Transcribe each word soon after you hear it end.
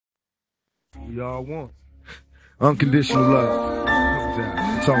we all want. Unconditional love.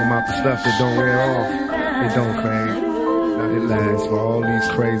 I'm talking about the stuff that don't wear off. It don't fade. It lasts for all these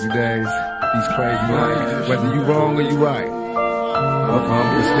crazy days, these crazy nights. Whether you wrong or you right, I'm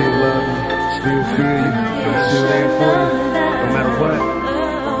gonna still love you, still feel you, I'm still there for you, no matter what.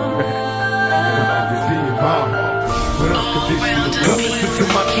 Listen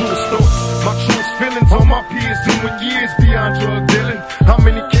to my truest thoughts, my truest feelings. All my peers doing years beyond drug dealing. How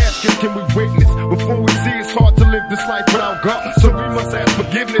many caskets can we witness before we see it's hard to live this life without God? So we must ask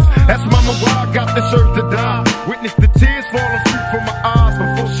forgiveness. Ask mama why I got this earth to die. Witness the tears falling through from my eyes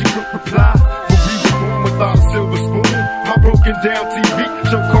before she could reply. For we were born without a silver spoon. My broken down TV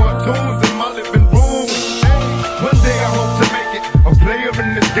show cartoons in my living room. One day I hope to make it a player in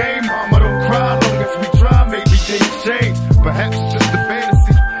this game. Mama, don't cry, long as we try, maybe things change. Perhaps it's just a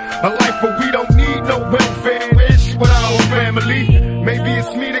fantasy, a life where we don't need no welfare ish with our family. Maybe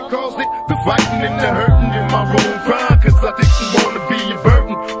it's me that caused it, the fighting and the hurting in my room crying, cause I didn't want to be a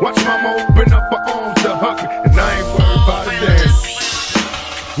burden. Watch mama open up her arms to hug me, and I ain't worried about a damn.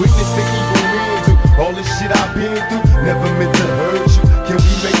 Witness the evil men do all this shit I've been through, never meant to hurt you. Can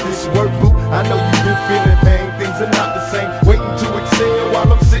we make this work, boo? I know you've been feeling pain, things are not the same. Waiting to excel while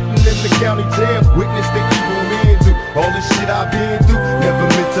I'm sitting in the county jail. Witness the evil men do all this shit I've been through, never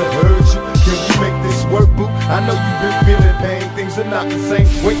meant to hurt you. Can we make this work, boo? I know you've been feeling pain, things are not the same.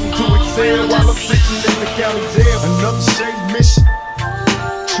 Waiting to excel while I'm sitting in the county jail. Another shady mission,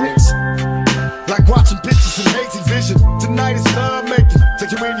 tricks, like watching pictures in hazy vision. Tonight is love making,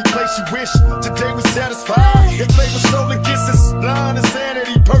 take you any place you wish. Today we satisfied, if flavor stolen kisses, blind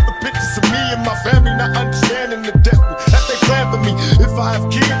insanity, perfect pictures of me and my family not understanding the depth that they plan for me. If I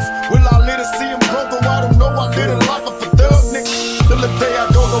have kids, will I live to see them grow? Though I don't know, I live a life of a thug nigga. Till the day I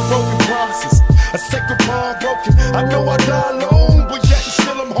go, no broken promises, a sacred bond broken. I know I die alone, but yet and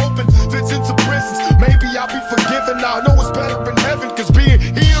still I'm hoping visions of prisons. Maybe I'll be forgiven. I know it's better in heaven, cause being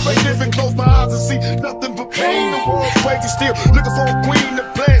here ain't living. Close my eyes and see nothing but pain. The world's waging still, looking for a queen to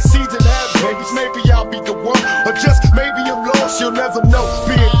plant seeds and have babies. Maybe I'll be the one, or just maybe I'm lost. You'll never know,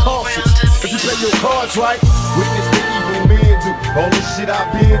 being cautious. If you play your cards right, witness the evil men do all this shit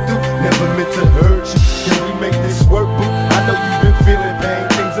I've been through, never meant to hurt you. Can we make this work, boo? I know you've been feeling pain,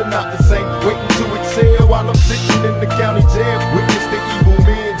 things are not the same. Waiting to excel while I'm sitting in the county jail. Witness the evil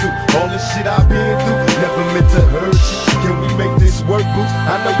men do all this shit I've been through, never meant to hurt you. Can we make this work, boo?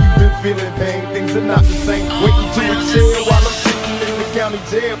 I know you've been feeling pain, things are not the same. Waiting to excel while I'm sitting in the county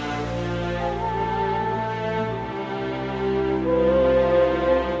jail.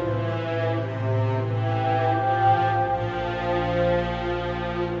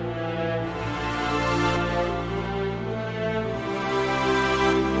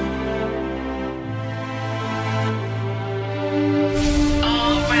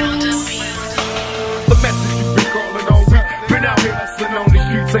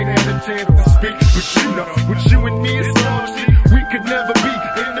 Ain't had a chance to speak, but you know, with you and me it's all shit. We could never be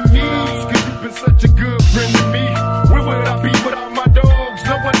enemies, cause you've been such a good friend to me. Where would I be without my dogs?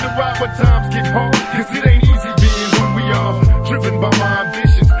 No wonder why when times get hard, cause it ain't easy being who we are. Driven by my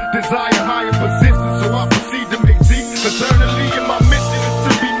ambitions, desire higher positions, so I proceed to make deep eternally. And my mission is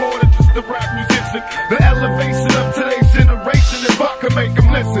to be more than just a rap musician. The elevation of today's generation, if I could make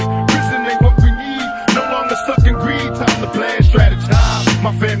them listen. Prison ain't what we need, no longer stuck in greed. Time to plan, strategize. My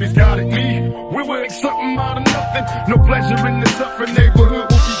family's got it, me. We will make something out of nothing. No pleasure in the suffering neighborhood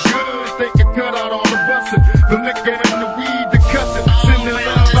will be good. They can cut out all the busting, the liquor and the weed, the cussing, sending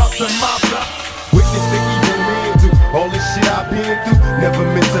love out to my block. Witness the evil men do all this shit I've been through, never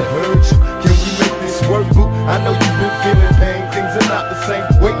meant to hurt you. Can we make this work, boo? I know you've been feeling pain, things are not the same.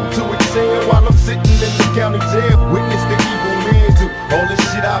 Waiting to excel while I'm sitting in the county jail. Witness the evil men do all this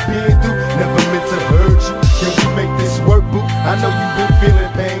shit I've been through, never meant to hurt you. Can we make this work, boo? I know you've been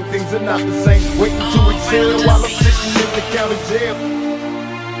feeling pain, things are not the same. Waiting to excel while I'm sitting in the county jail.